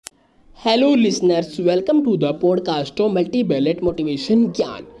Hello, listeners. Welcome to the podcast of Multi-Ballet Motivation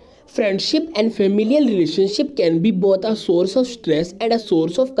Gyan. Friendship and familial relationship can be both a source of stress and a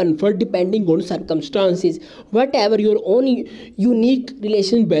source of comfort depending on circumstances. Whatever your own unique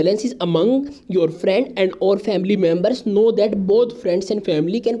relation balance is among your friend and or family members, know that both friends and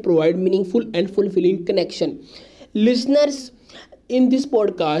family can provide meaningful and fulfilling connection. Listeners, in this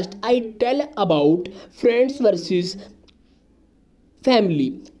podcast, I tell about friends versus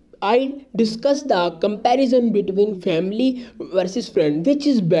family. I discuss the comparison between family versus friend, which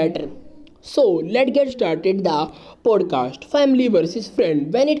is better. So let's get started the podcast. Family versus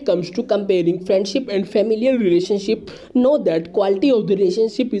friend. When it comes to comparing friendship and familiar relationship, know that quality of the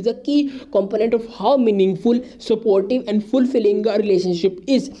relationship is a key component of how meaningful, supportive and fulfilling a relationship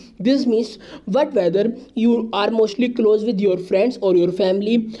is. This means what whether you are mostly close with your friends or your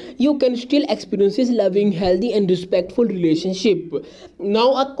family, you can still experience loving, healthy and respectful relationship.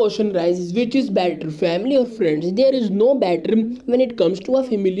 Now a question rises, which is better, family or friends? There is no better when it comes to a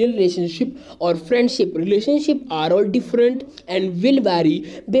familial relationship or friendship. Relationship are all different and will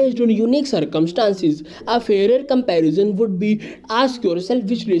vary based on unique circumstances. A fairer comparison would be, ask yourself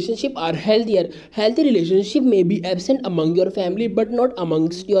which relationship are healthier. Healthy relationship may be absent among your family but not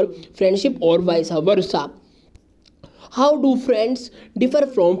amongst your friendship or vice versa. How do friends differ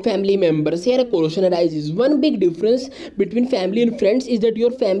from family members? Here a question arises. One big difference between family and friends is that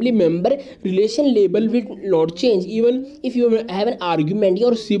your family member relation label will not change. Even if you have an argument,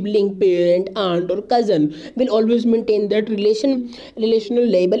 your sibling, parent, aunt or cousin will always maintain that relational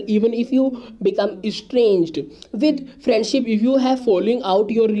label even if you become estranged. With friendship, if you have falling out,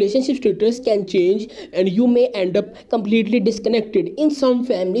 your relationship status can change and you may end up completely disconnected. In some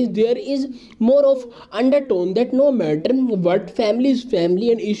families, there is more of undertone that no matter what, family is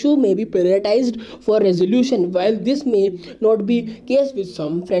family and issue may be prioritized for resolution, while this may not be case with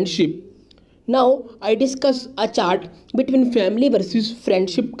some friendship. Now I discuss a chart between family versus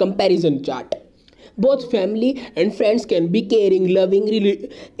friendship comparison chart. Both family and friends can be caring, loving,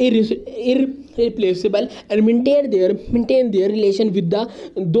 irreplaceable, and maintain their relation with the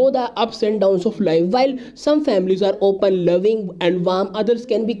ups and downs of life. While some families are open, loving, and warm, others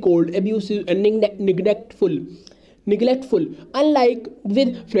can be cold, abusive, and neglectful. Unlike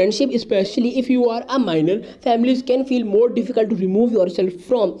with friendship, especially if you are a minor, families can feel more difficult to remove yourself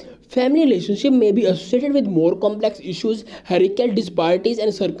from. Family relationship may be associated with more complex issues, hierarchical disparities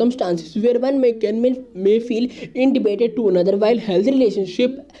and circumstances where one may feel intimidated to another, while healthy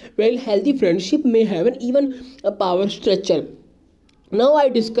friendship may have an even a power structure. Now I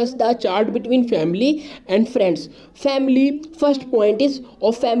discuss the chart between family and friends. Family, first point is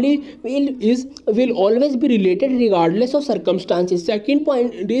of family will always be related regardless of circumstances. Second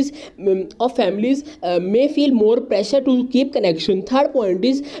point is of families may feel more pressure to keep connection. Third point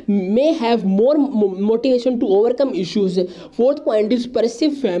is may have more motivation to overcome issues. Fourth point is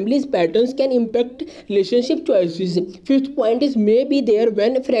perceived families patterns can impact relationship choices. Fifth point is may be there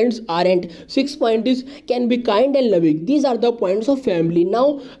when friends aren't. Sixth point is can be kind and loving. These are the points of family.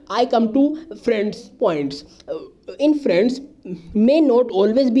 Now I come to friends points. In friends may not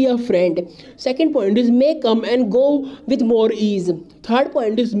always be a friend. Second point is may come and go with more ease. Third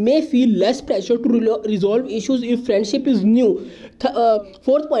point is may feel less pressure to resolve issues if friendship is new.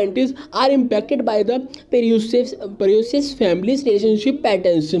 Fourth point is are impacted by the previous family's relationship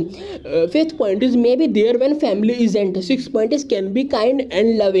patterns. Fifth point is maybe there when family isn't. Sixth point is can be kind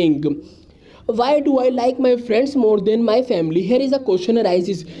and loving. Why do I like my friends more than my family? Here is a question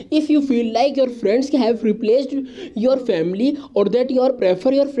arises. If you feel like your friends have replaced your family or that you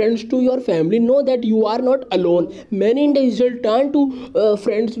prefer your friends to your family, know that you are not alone. Many individuals turn to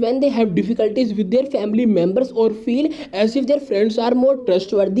friends when they have difficulties with their family members or feel as if their friends are more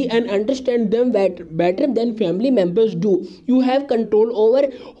trustworthy and understand them better than family members do. You have control over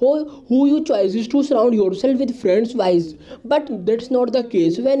who you chooses to surround yourself with friends wise, but that's not the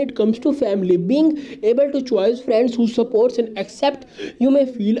case when it comes to family. Being able to choose friends who supports and accept you may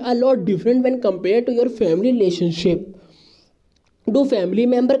feel a lot different when compared to your family relationship. Do family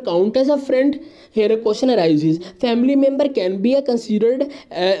member count as a friend? Here a question arises. Family member can be considered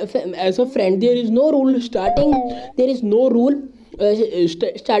as a friend. There is no rule starting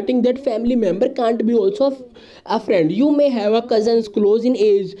that family member can't be also a friend. You may have a cousin close in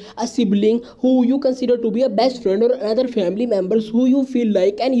age, a sibling who you consider to be a best friend, or other family members who you feel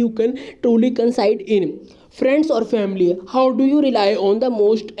like and you can truly confide in. Friends or family, how do you rely on the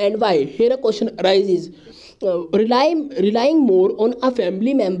most and why? Here a question arises. Relying more on a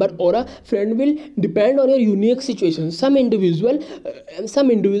family member or a friend will depend on your unique situation. Some individual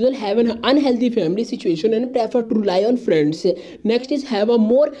have an unhealthy family situation and prefer to rely on friends. Next is have a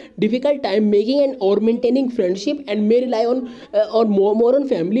more difficult time making and or maintaining friendship and may rely on or more on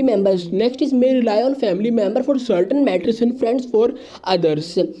family members. Next is may rely on family member for certain matters and friends for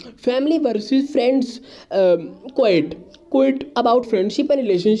others. Family versus friends. Quite quote about friendship and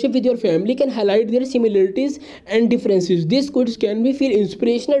relationship with your family can highlight their similarities and differences. These quotes can be feel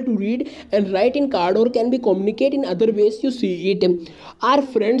inspirational to read and write in card or can be communicate in other ways you see it. Are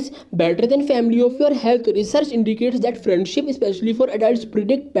friends better than family of your health? Research indicates that friendship, especially for adults,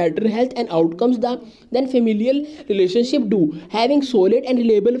 predict better health and outcomes than familial relationship do. Having solid and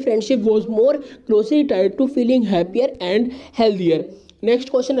reliable friendship was more closely tied to feeling happier and healthier.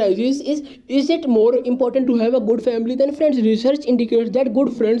 Next question rises is it more important to have a good family than friends? Research indicates that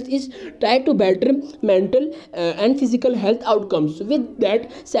good friends is tied to better mental and physical health outcomes. With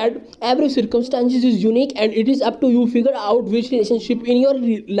that said, every circumstance is unique and it is up to you figure out which relationship in your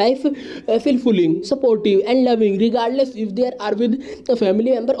life feel fulfilling, supportive and loving, regardless if they are with a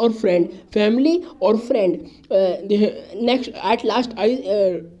family member or friend. Family or friend. Next, at last,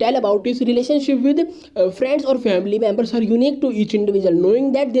 I tell about his relationship with friends or family members are unique to each individual.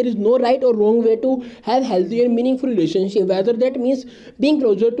 Knowing that there is no right or wrong way to have healthy and meaningful relationship, whether that means being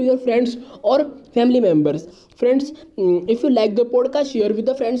closer to your friends or family members. Friends, if you like the podcast, share with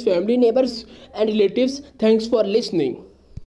the friends, family, neighbors, and relatives. Thanks for listening.